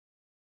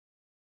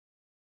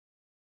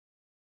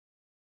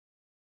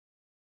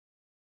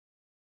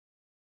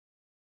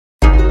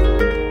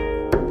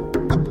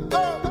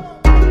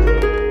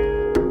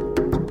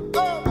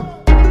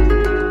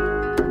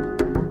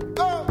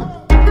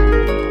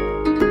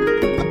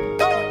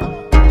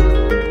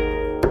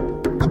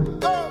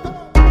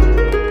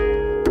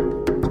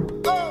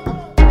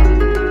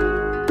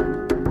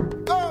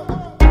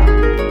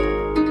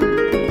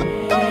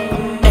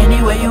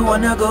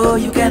go,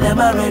 you can have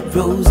my red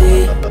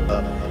rosé.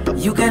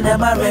 You can have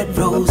my red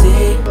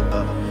rosé.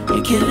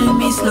 You're killing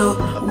me slow,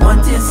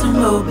 wanting some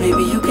more,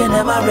 baby. You can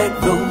have my red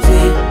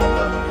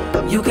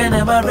rosé. You can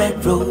have my red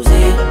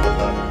rosé.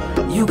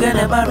 You can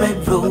have my red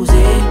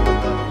rosé.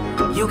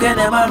 You can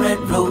have my red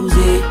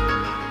rosé.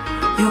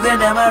 You can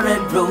have my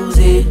red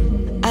rosé.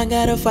 I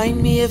gotta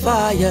find me a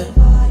fire,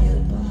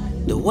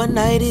 the one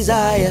I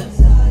desire,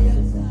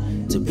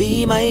 to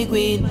be my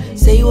queen.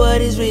 Say what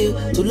is real,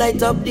 to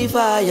light up the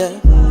fire.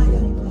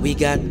 We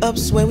got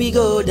ups when we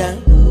go down,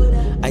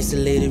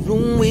 isolated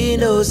room with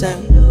no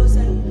sound,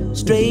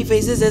 straight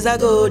faces as I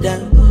go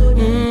down.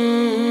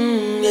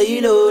 Yeah,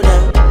 you know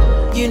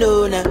now. You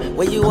know now,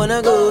 where you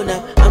wanna go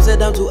now?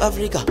 Amsterdam to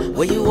Africa,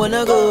 where you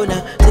wanna go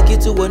now? Take you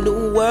to a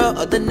new world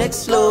or the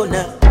next floor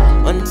now.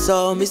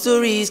 Unsolved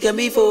mysteries can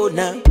be found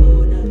now.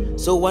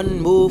 So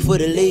one move for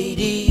the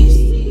ladies.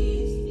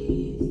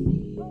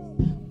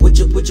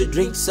 Put your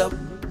drinks up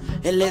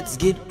and let's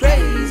get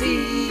crazy.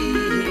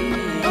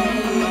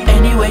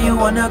 Anywhere you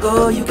wanna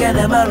go, you can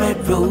have my red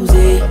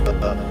rosé.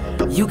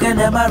 You can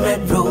have my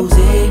red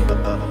rosé.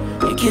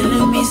 You're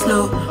killing me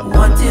slow,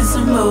 wanting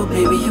some more,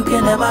 baby. You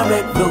can have my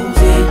red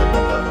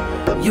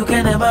rosé. You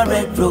can have my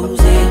red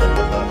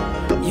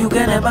rosé. You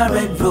can have my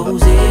red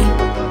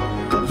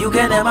rosé. You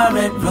can have my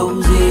red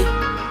rosé.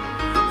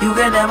 You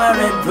can have my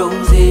red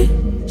rosé.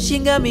 She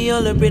got me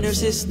all up in her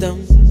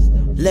system,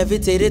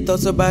 levitated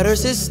thoughts about her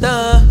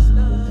sister.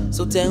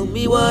 So tell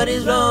me what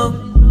is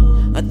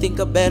wrong. I think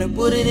I better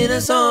put it in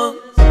a song.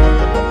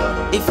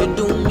 If you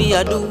do me,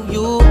 I do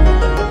you.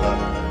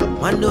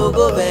 Man, no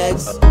go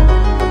vex.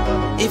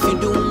 If you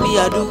do me,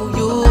 I do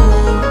you.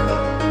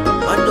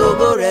 Man, no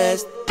go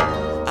rest.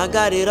 I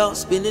got it all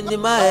spinning in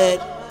my head.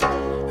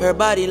 Her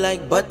body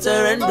like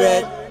butter and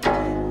bread.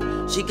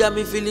 She got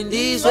me feeling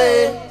this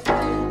way.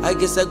 I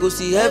guess I go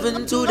see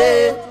heaven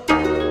today.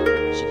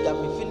 She got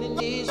me feeling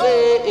this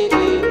way.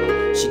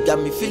 She got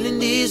me feeling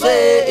this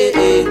way.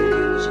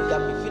 She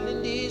got me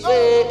feeling this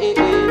way.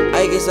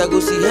 I guess I go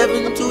see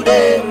heaven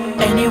today.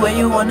 Anywhere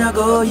you wanna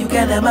go, you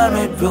can have my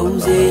red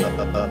rosé.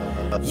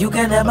 You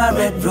can have my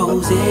red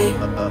rosé.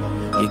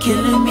 You're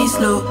killing me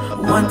slow,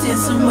 wanting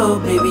some more,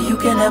 baby. You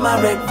can have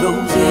my red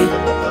rosé.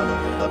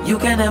 You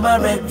can have my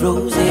red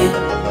rosé.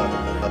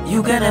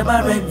 You can have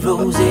my red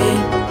rosé.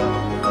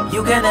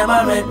 You can have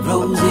my red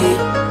rosé.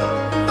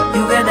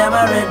 You can have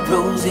my red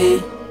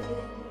rosé.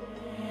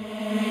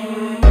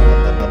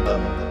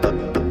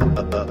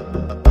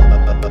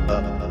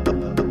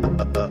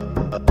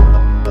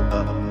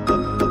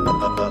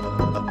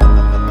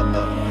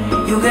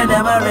 You can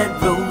have my red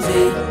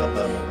rosé.